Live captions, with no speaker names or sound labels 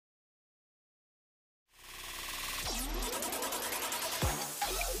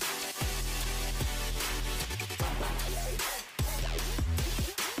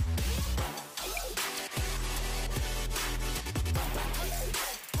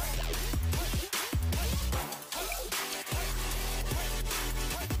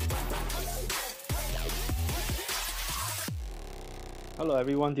Hello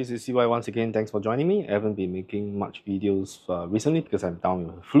everyone, this is CY once again. Thanks for joining me. I haven't been making much videos recently because I'm down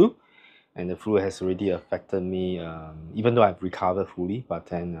with the flu, and the flu has already affected me, even though I've recovered fully, but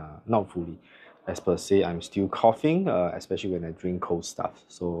then not fully. As per se, I'm still coughing, especially when I drink cold stuff.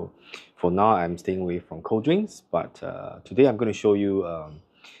 So for now, I'm staying away from cold drinks, but today I'm going to show you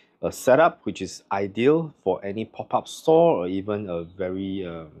a setup which is ideal for any pop-up store or even a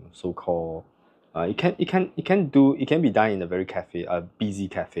very so-called it can be done in a very busy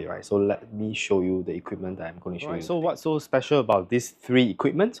cafe, right? So let me show you the equipment that I'm going to show you. So what's so special about these three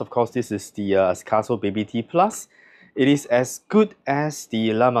equipments? Of course, this is the Ascaso Baby T Plus. It is as good as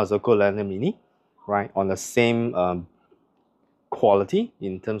the La Marzocco Lantern Mini, right? On the same quality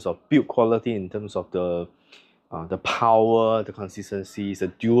in terms of build quality, in terms of the power, the consistency. It's a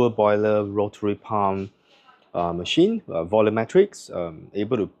dual boiler rotary pump machine, volumetrics,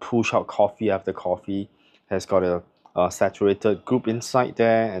 able to push out coffee after coffee, has got a saturated group inside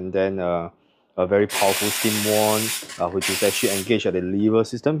there, and then a very powerful steam wand, which is actually engaged at the lever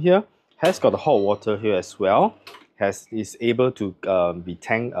system here. Has got the hot water here as well. Is able to be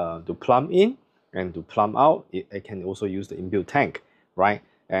tank to plumb in and to plumb out. It can also use the inbuilt tank, right?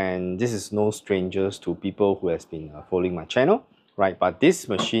 And this is no strangers to people who has been following my channel, right? But this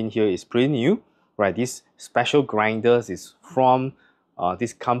machine here is pretty new, right? This special grinders is from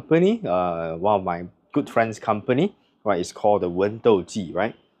this company, one of my good friends' company, right? It's called the Wendouji,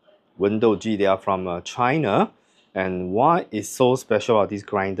 right? Wendouji, they are from China. And what is so special about this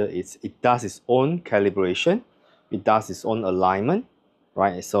grinder is it does its own calibration, it does its own alignment,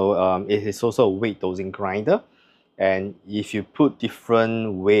 right? So it is also a weight dosing grinder. And if you put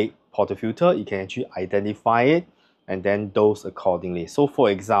different weight portafilter, you can actually identify it and then dose accordingly. So for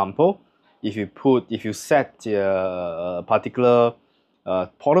example, if you set a particular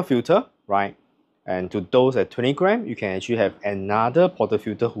portafilter, right, and to dose at 20 gram, you can actually have another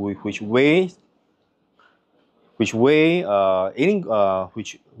portafilter which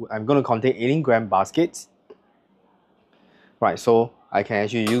I'm going to contain 18 gram baskets, right? So I can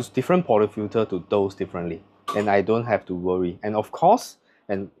actually use different portafilter to dose differently, and I don't have to worry. And of course,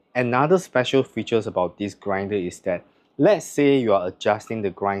 and another special features about this grinder is that, let's say you are adjusting the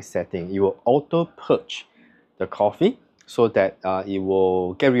grind setting, you will auto purge the coffee so that it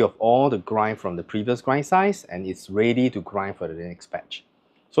will get rid of all the grind from the previous grind size, and it's ready to grind for the next batch.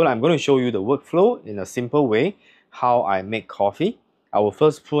 So I'm going to show you the workflow in a simple way, how I make coffee. I will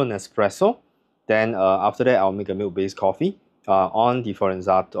first put an espresso, then after that I'll make a milk-based coffee on the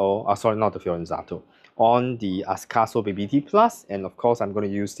Fiorenzano, sorry, not the Fiorenzano, on the Ascaso Baby T Plus, and of course I'm going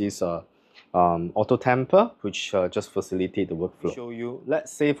to use this auto tamper, which just facilitate the workflow. Show you.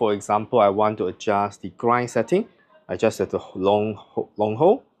 Let's say for example I want to adjust the grind setting. I just set the long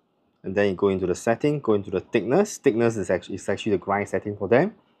hole, and then you go into the setting, go into the thickness. Thickness is actually the grind setting for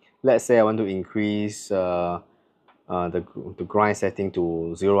them. Let's say I want to increase the grind setting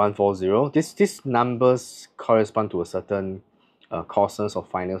to 0140. These numbers correspond to a certain coarseness or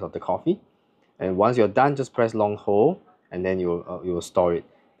fineness of the coffee. And once you're done, just press long hold, and then you will store it.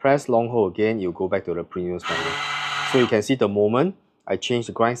 Press long hold again, you go back to the previous menu. So you can see the moment I change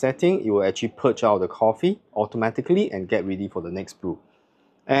the grind setting, it will actually purge out the coffee automatically and get ready for the next brew.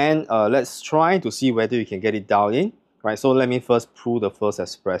 And let's try to see whether you can get it dialed in, right? So let me first brew the first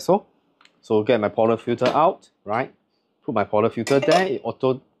espresso. So get my portafilter out, right? Put my portafilter there, it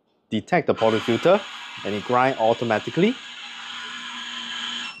auto detect the portafilter and it grind automatically.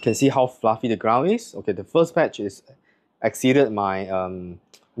 You can see how fluffy the ground is. Okay, the first batch is exceeded my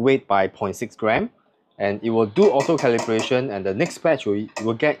weight by 0.6 gram, and it will do auto calibration, and the next batch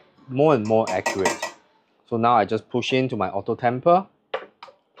will get more and more accurate. So now I just push into my auto tamper,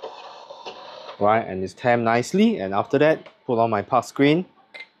 right, and it's tamped nicely, and after that put on my puck screen,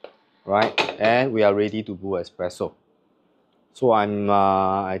 right, and we are ready to brew espresso. So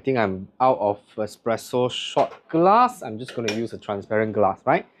I think I'm out of espresso shot glass. I'm just going to use a transparent glass,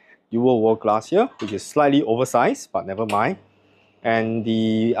 right? Dual wall glass here, which is slightly oversized, but never mind. And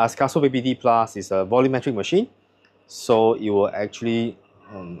the Ascaso Baby T Plus is a volumetric machine, so it will actually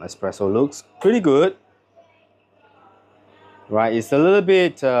espresso looks pretty good, right? It's a little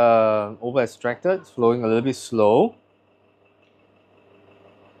bit over extracted, flowing a little bit slow.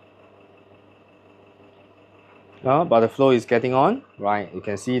 But the flow is getting on, right? You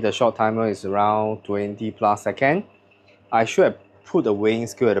can see the short timer is around 20 plus seconds. I should have put a weighing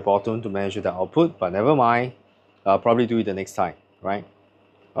scale at the bottom to measure the output, but never mind. I'll probably do it the next time, right?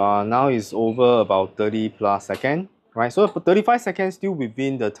 Now it's over about 30 plus seconds, right? So for 35 seconds, still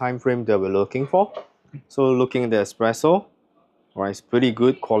within the time frame that we're looking for. So looking at the espresso, right? It's pretty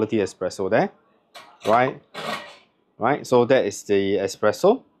good quality espresso there, right? right? So that is the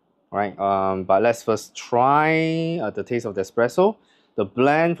espresso, right? But let's first try the taste of the espresso. The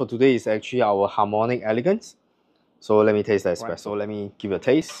blend for today is actually our harmonic elegance. So let me taste the espresso. Right, so let me give it a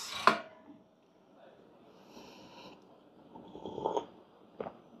taste.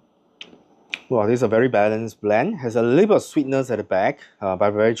 Wow, this is a very balanced blend. Has a little bit of sweetness at the back,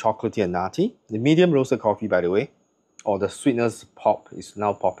 but very chocolatey and nutty. The medium roasted coffee, by the way, or the sweetness pop is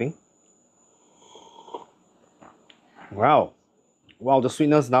now popping. Wow, wow, the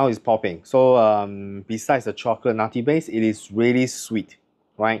sweetness now is popping. So besides the chocolate nutty base, it is really sweet,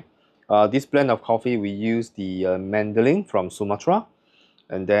 right? This blend of coffee, we use the Mandling from Sumatra,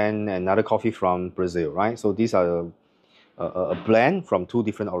 and then another coffee from Brazil, right? So these are a blend from two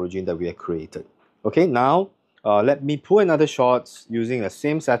different origins that we have created. Okay, now let me pour another shot using the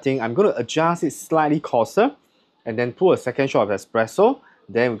same setting. I'm going to adjust it slightly coarser and then pour a second shot of espresso.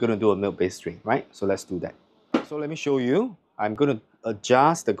 Then we're going to do a milk-based drink, right? So let's do that. So let me show you. I'm going to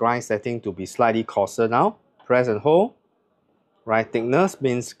adjust the grind setting to be slightly coarser now. Press and hold. Right, thickness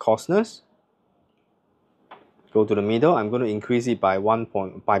means coarseness. Go to the middle. I'm going to increase it by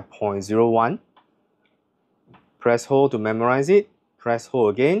 0.01. Press hold to memorize it. Press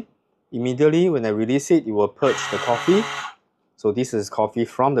hold again. Immediately when I release it, it will purge the coffee. So this is coffee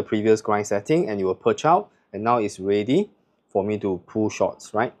from the previous grind setting and it will purge out. And now it's ready for me to pull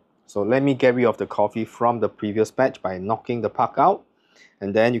shots, right? So let me get rid of the coffee from the previous batch by knocking the puck out.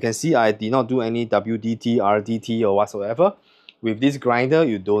 And then you can see I did not do any WDT, RDT or whatsoever. With this grinder,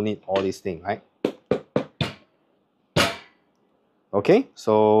 you don't need all these things, right? Okay,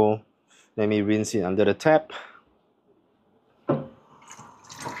 so let me rinse it under the tap.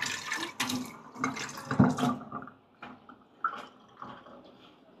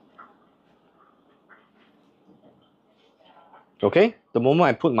 Okay, the moment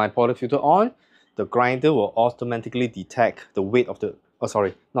I put my portafilter on, the grinder will automatically detect the weight of the, oh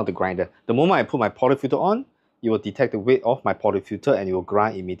sorry, not the grinder. The moment I put my portafilter on, it will detect the weight of my portafilter and it will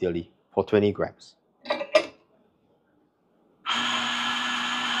grind immediately for 20 grams.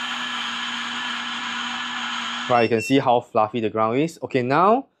 Right, you can see how fluffy the ground is. Okay,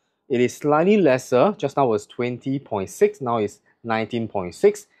 now it is slightly lesser. Just now was 20.6, now it's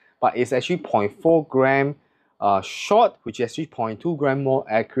 19.6, but it's actually 0.4 gram short, which is actually 0.2 gram more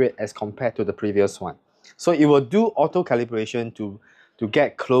accurate as compared to the previous one. So it will do auto calibration to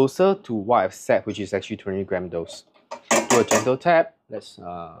get closer to what I've set, which is actually 20 gram dose. Do a gentle tap. Let's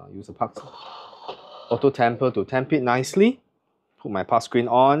use a puck auto tamper to tamp it nicely. Put my puck screen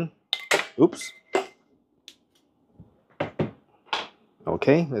on. Oops.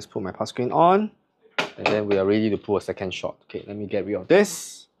 Okay, let's put my puck screen on. And then we are ready to pull a second shot. Okay, let me get rid of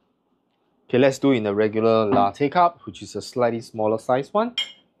this. Okay, let's do it in a regular latte cup, which is a slightly smaller size one.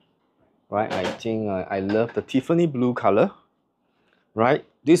 Right, I think I love the Tiffany blue color. Right,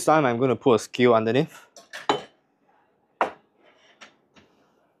 this time I'm going to put a scale underneath.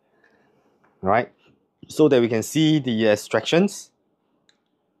 Right, so that we can see the extractions.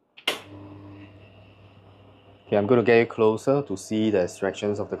 Okay, I'm going to get it closer to see the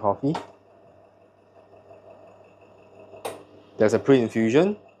extractions of the coffee. There's a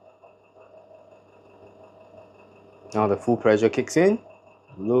pre-infusion. Now the full pressure kicks in.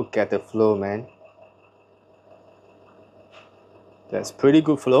 Look at the flow, man. That's pretty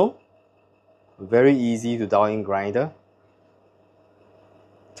good flow. Very easy to dial in grinder.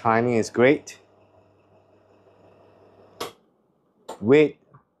 Timing is great. Weight,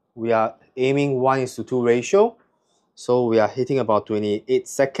 we are aiming 1:2 ratio. So we are hitting about 28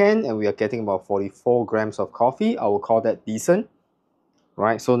 seconds and we are getting about 44 grams of coffee. I will call that decent.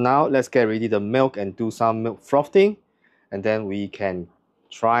 Right, so now let's get ready the milk and do some milk frothing. And then we can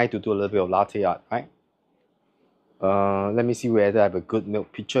try to do a little bit of latte art, right? Let me see whether I have a good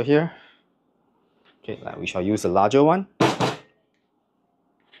milk pitcher here. Okay, we shall use a larger one.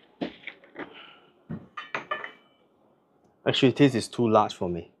 Actually, this is too large for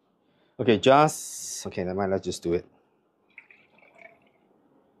me. Okay, okay, never mind, let's just do it.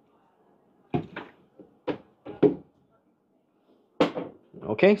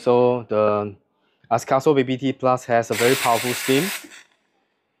 Okay, so the Ascaso BBT Plus has a very powerful steam.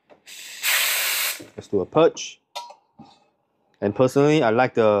 Let's do a purge. And personally, I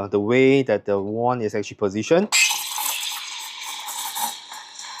like the way that the wand is actually positioned.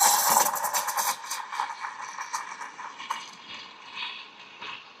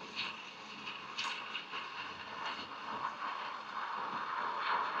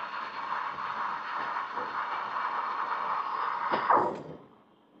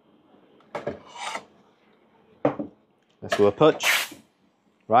 Let's do a purge.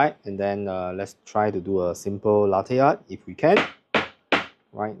 right? And then let's try to do a simple latte art if we can,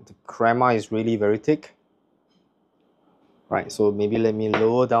 right? The crema is really very thick, right? So maybe let me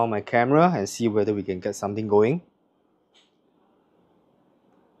lower down my camera and see whether we can get something going.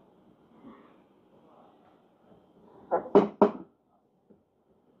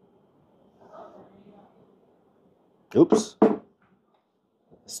 Oops,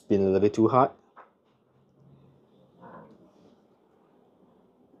 it's been a little bit too hard.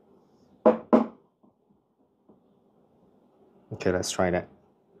 Okay, let's try that.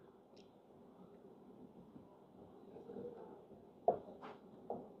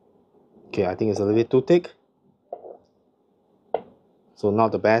 Okay, I think it's a little bit too thick. So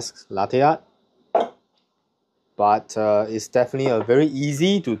not the best latte art. But it's definitely a very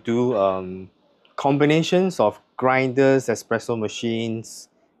easy to do combinations of grinders, espresso machines,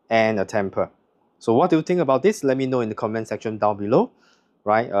 and a tamper. So what do you think about this? Let me know in the comment section down below,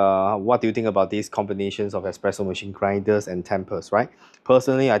 right? What do you think about these combinations of espresso machine grinders and tampers, right?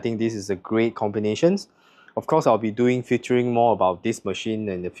 Personally, I think this is a great combinations. Of course, I'll be featuring more about this machine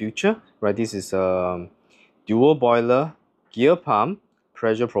in the future, right? This is a dual boiler, gear pump,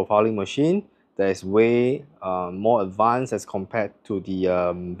 pressure profiling machine that is way more advanced as compared to the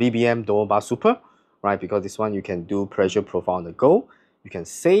BBM Dual Bar Super, right? Because this one you can do pressure profile on the go, you can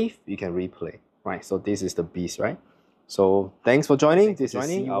save, you can replay, right? So this is the beast, right? So thanks for joining.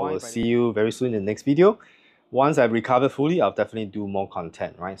 I will see you very soon in the next video. Once I've recovered fully, I'll definitely do more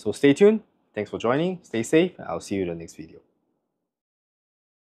content, right? So stay tuned. Thanks for joining. Stay safe. I'll see you in the next video.